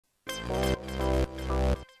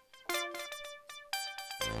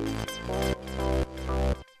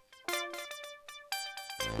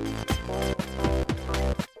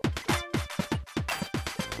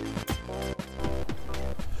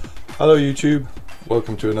Hello YouTube,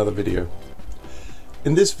 welcome to another video.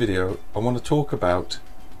 In this video I want to talk about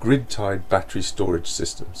grid-tied battery storage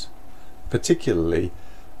systems, particularly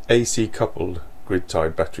AC coupled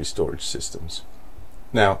grid-tied battery storage systems.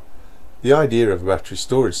 Now, the idea of a battery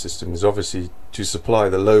storage system is obviously to supply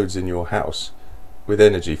the loads in your house with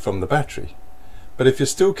energy from the battery. But if you're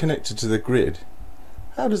still connected to the grid,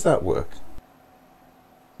 how does that work?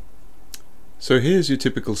 So here's your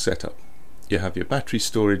typical setup. You have your battery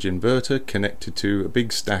storage inverter connected to a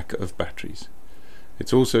big stack of batteries.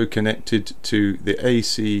 It's also connected to the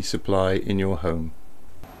AC supply in your home.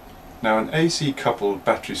 Now, an AC coupled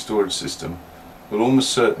battery storage system will almost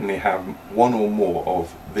certainly have one or more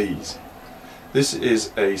of these. This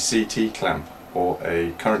is a CT clamp or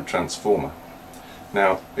a current transformer.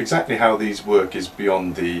 Now, exactly how these work is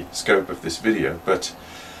beyond the scope of this video, but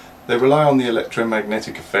they rely on the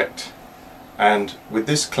electromagnetic effect. And with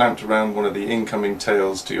this clamped around one of the incoming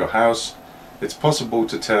tails to your house, it's possible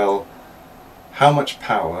to tell how much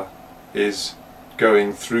power is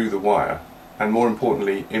going through the wire, and more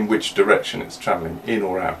importantly, in which direction it's travelling, in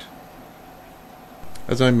or out.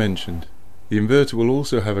 As I mentioned, the inverter will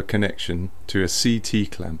also have a connection to a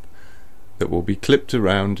CT clamp that will be clipped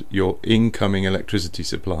around your incoming electricity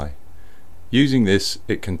supply. Using this,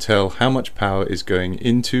 it can tell how much power is going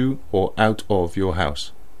into or out of your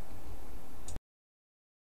house.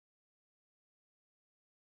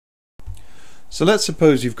 So let's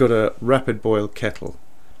suppose you've got a rapid boil kettle.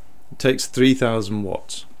 It takes 3000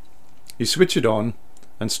 watts. You switch it on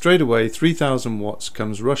and straight away 3000 watts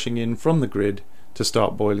comes rushing in from the grid to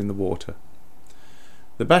start boiling the water.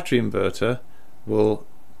 The battery inverter will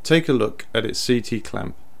take a look at its CT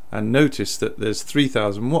clamp and notice that there's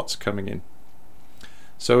 3000 watts coming in.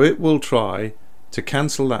 So it will try to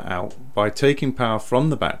cancel that out by taking power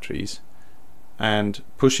from the batteries and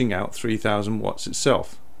pushing out 3000 watts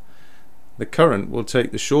itself. The current will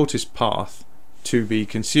take the shortest path to be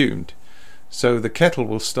consumed, so the kettle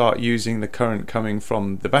will start using the current coming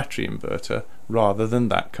from the battery inverter rather than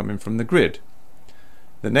that coming from the grid.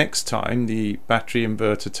 The next time the battery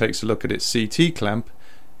inverter takes a look at its CT clamp,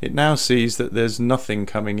 it now sees that there's nothing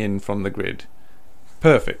coming in from the grid.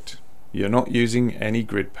 Perfect, you're not using any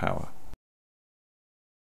grid power.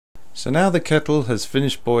 So now the kettle has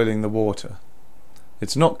finished boiling the water.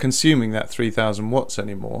 It's not consuming that 3000 watts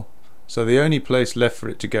anymore, so the only place left for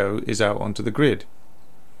it to go is out onto the grid.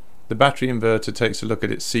 The battery inverter takes a look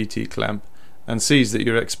at its CT clamp and sees that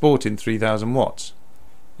you're exporting 3000 watts.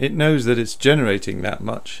 It knows that it's generating that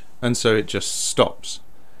much, and so it just stops.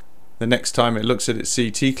 The next time it looks at its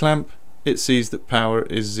CT clamp, it sees that power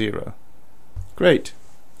is 0. Great,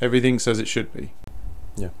 everything's as it should be.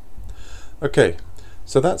 Yeah. Okay,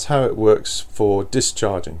 so that's how it works for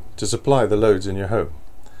discharging, to supply the loads in your home.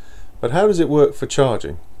 But how does it work for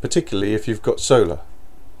charging, particularly if you've got solar?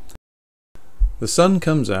 The sun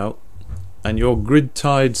comes out and your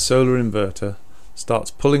grid-tied solar inverter starts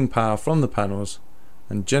pulling power from the panels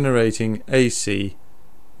and generating AC,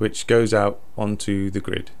 which goes out onto the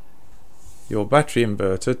grid. Your battery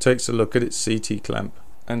inverter takes a look at its CT clamp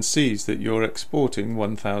and sees that you're exporting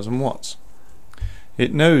 1000 watts.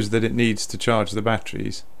 It knows that it needs to charge the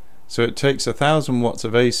batteries, so it takes 1000 watts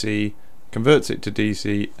of AC, converts it to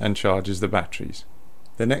DC and charges the batteries.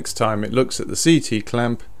 The next time it looks at the CT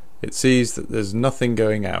clamp, it sees that there's nothing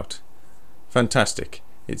going out. Fantastic,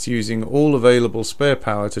 it's using all available spare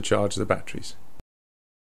power to charge the batteries.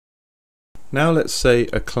 Now let's say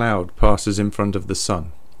a cloud passes in front of the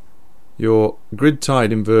sun. Your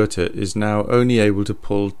grid-tied inverter is now only able to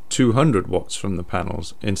pull 200 watts from the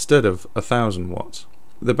panels instead of 1000 watts.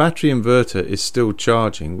 The battery inverter is still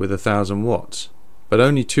charging with 1000 watts, but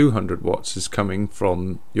only 200 watts is coming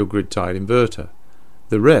from your grid-tied inverter.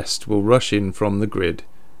 The rest will rush in from the grid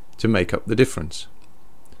to make up the difference.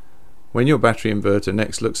 When your battery inverter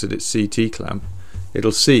next looks at its CT clamp,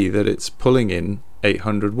 it'll see that it's pulling in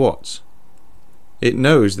 800 watts. It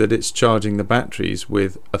knows that it's charging the batteries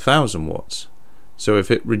with 1000 watts, so if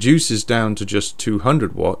it reduces down to just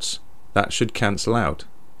 200 watts, that should cancel out.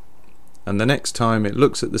 And the next time it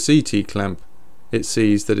looks at the CT clamp, it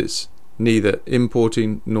sees that it's neither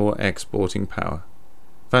importing nor exporting power.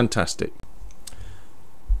 Fantastic.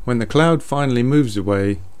 When the cloud finally moves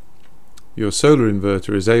away, your solar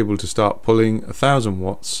inverter is able to start pulling 1000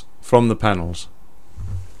 watts from the panels.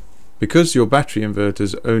 Because your battery inverter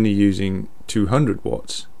is only using 200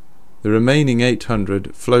 watts, the remaining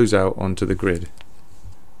 800 flows out onto the grid.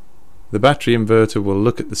 The battery inverter will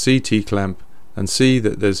look at the CT clamp and see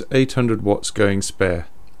that there's 800 watts going spare.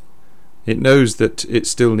 It knows that it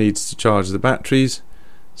still needs to charge the batteries,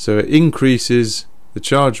 so it increases the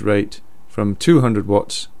charge rate from 200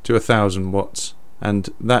 watts to 1000 watts, and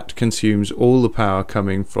that consumes all the power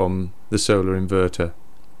coming from the solar inverter.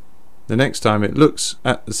 The next time it looks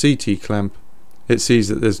at the CT clamp, it sees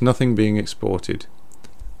that there's nothing being exported.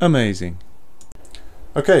 Amazing.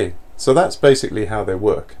 Okay, so that's basically how they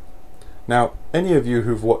work. Now, any of you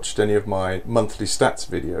who've watched any of my monthly stats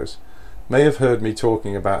videos may have heard me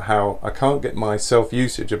talking about how I can't get my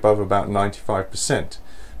self-usage above about 95%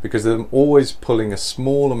 because I'm always pulling a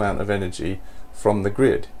small amount of energy from the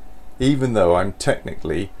grid, even though I'm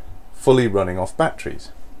technically fully running off batteries.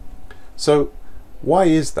 So why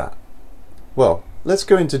is that? Well, let's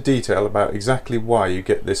go into detail about exactly why you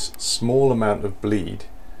get this small amount of bleed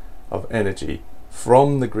of energy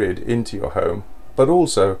from the grid into your home, but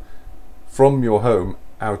also from your home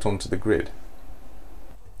out onto the grid.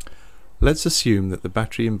 Let's assume that the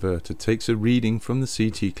battery inverter takes a reading from the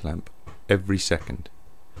CT clamp every second.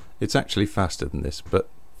 It's actually faster than this, but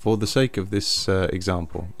for the sake of this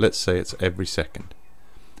example, let's say it's every second.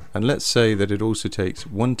 And let's say that it also takes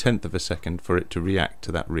 1/10 of a second for it to react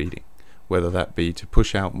to that reading, whether that be to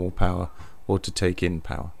push out more power or to take in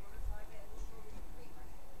power.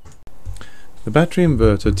 The battery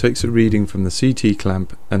inverter takes a reading from the CT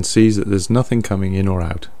clamp and sees that there's nothing coming in or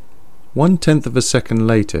out. 1/10 of a second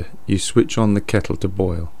later, you switch on the kettle to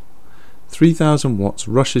boil. 3000 watts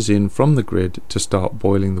rushes in from the grid to start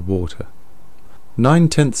boiling the water.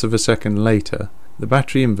 9/10 of a second later, the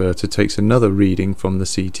battery inverter takes another reading from the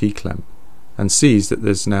CT clamp and sees that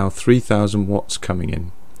there's now 3000 watts coming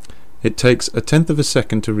in. It takes 1/10 of a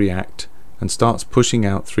second to react and starts pushing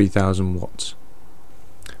out 3000 watts.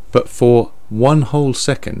 But for one whole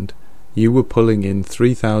second, you were pulling in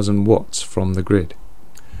 3000 watts from the grid.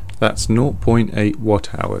 That's 0.8 watt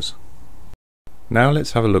hours. Now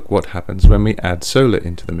let's have a look what happens when we add solar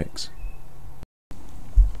into the mix.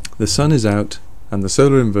 The sun is out and the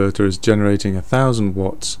solar inverter is generating 1000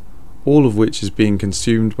 watts, all of which is being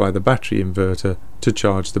consumed by the battery inverter to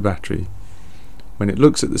charge the battery. When it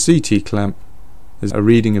looks at the CT clamp, there's a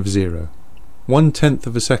reading of 0. 1/10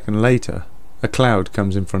 of a second later, a cloud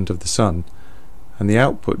comes in front of the sun and the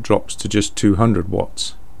output drops to just 200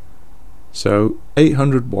 watts. So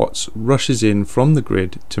 800 watts rushes in from the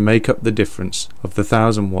grid to make up the difference of the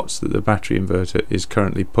 1000 watts that the battery inverter is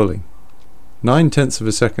currently pulling. 9/10 of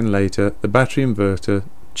a second later, the battery inverter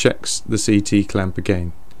checks the CT clamp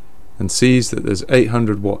again and sees that there's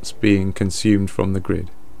 800 watts being consumed from the grid.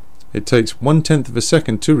 It takes 1/10 of a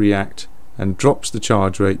second to react and drops the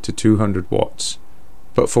charge rate to 200 watts.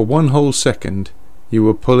 But for one whole second, you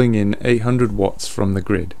were pulling in 800 watts from the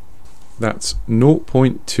grid. That's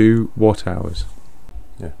 0.2 watt hours.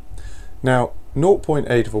 Yeah. Now,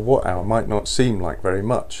 0.8 of a watt hour might not seem like very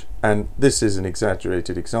much, and this is an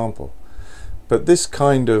exaggerated example. But this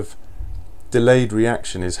kind of delayed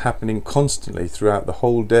reaction is happening constantly throughout the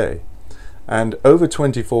whole day, and over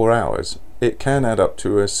 24 hours, it can add up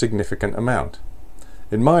to a significant amount.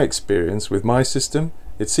 In my experience with my system,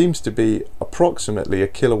 it seems to be approximately a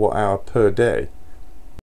kilowatt hour per day.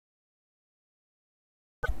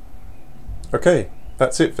 Okay,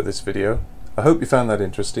 that's it for this video. I hope you found that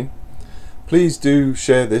interesting. Please do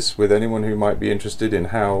share this with anyone who might be interested in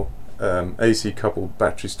how AC coupled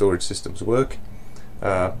battery storage systems work.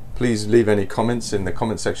 Please leave any comments in the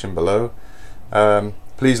comment section below.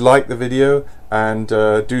 Please like the video and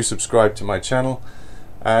do subscribe to my channel,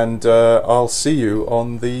 and I'll see you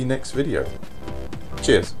on the next video.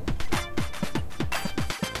 Cheers.